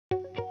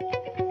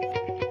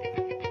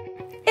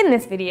In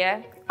this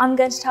video, I'm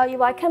going to tell you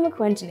why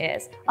chemical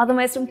engineers are the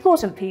most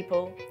important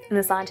people in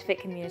the scientific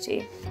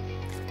community.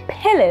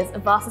 Pillars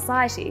of our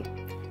society,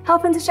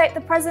 helping to shape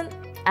the present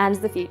and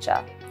the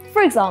future.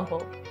 For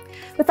example,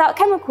 without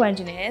chemical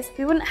engineers,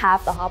 we wouldn't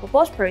have the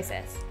Haber-Bosch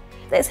process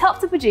that's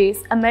helped to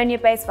produce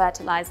ammonia-based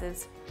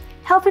fertilizers,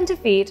 helping to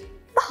feed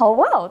the whole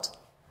world.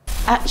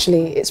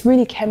 Actually, it's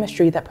really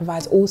chemistry that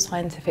provides all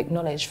scientific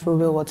knowledge for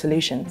real-world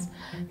solutions.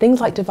 Things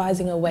like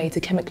devising a way to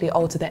chemically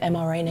alter the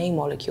mRNA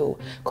molecule,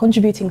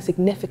 contributing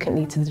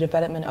significantly to the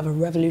development of a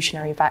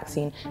revolutionary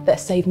vaccine that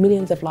saved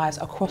millions of lives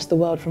across the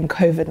world from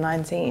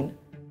COVID-19.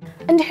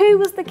 And who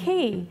was the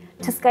key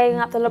to scaling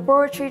up the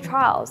laboratory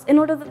trials in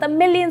order that the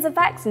millions of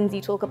vaccines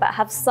you talk about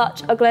have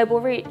such a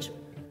global reach?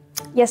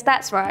 Yes,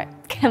 that's right,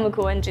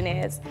 chemical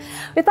engineers.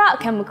 Without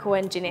chemical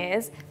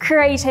engineers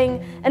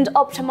creating and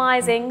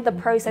optimizing the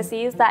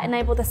processes that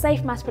enable the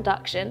safe mass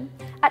production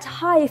at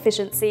high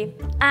efficiency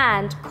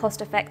and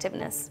cost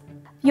effectiveness,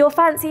 your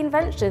fancy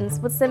inventions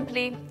would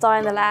simply die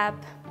in the lab.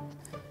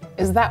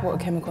 Is that what a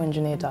chemical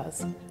engineer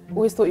does?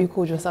 Always thought you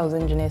called yourselves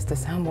engineers to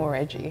sound more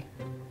edgy.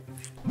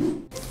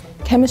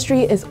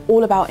 Chemistry is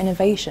all about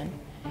innovation.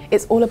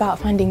 It's all about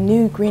finding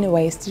new, greener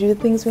ways to do the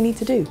things we need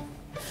to do.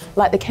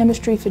 Like the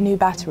chemistry for new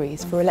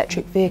batteries for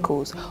electric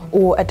vehicles,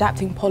 or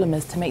adapting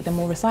polymers to make them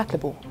more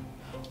recyclable.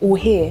 Or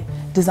here,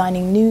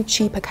 designing new,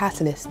 cheaper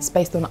catalysts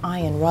based on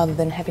iron rather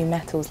than heavy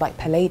metals like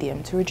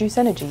palladium to reduce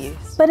energy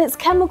use. But it's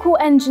chemical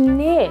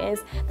engineers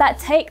that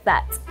take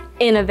that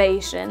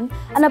innovation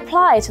and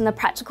apply it in the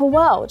practical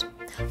world.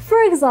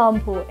 For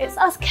example, it's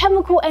us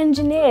chemical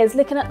engineers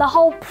looking at the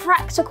whole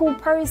practical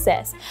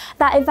process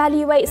that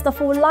evaluates the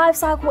full life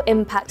cycle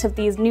impact of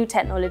these new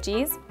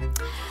technologies,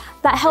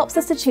 that helps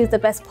us to choose the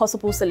best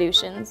possible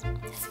solutions.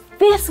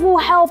 This will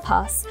help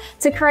us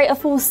to create a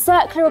full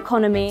circular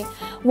economy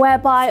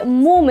whereby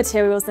more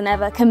materials than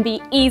ever can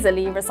be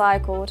easily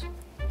recycled.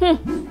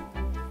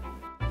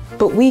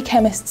 But we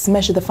chemists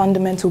measure the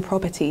fundamental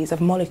properties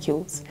of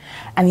molecules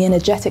and the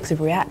energetics of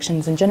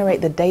reactions and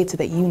generate the data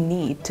that you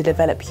need to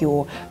develop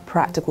your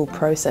practical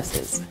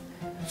processes.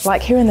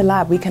 Like here in the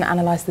lab, we can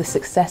analyse the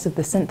success of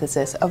the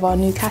synthesis of our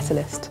new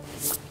catalyst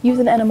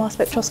using NMR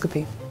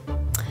spectroscopy.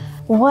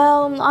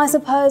 Well, I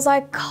suppose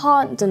I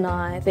can't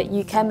deny that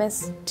you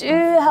chemists do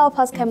help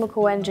us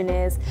chemical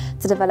engineers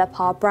to develop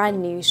our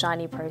brand new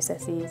shiny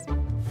processes.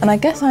 And I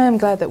guess I am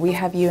glad that we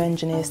have you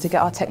engineers to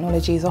get our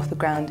technologies off the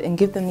ground and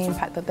give them the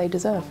impact that they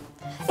deserve.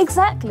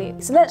 Exactly,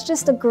 so let's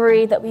just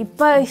agree that we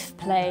both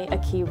play a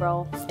key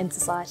role in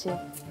society.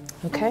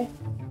 Okay.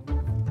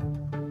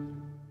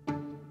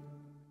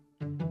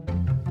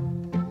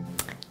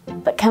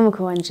 But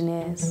chemical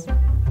engineers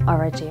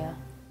are edgier.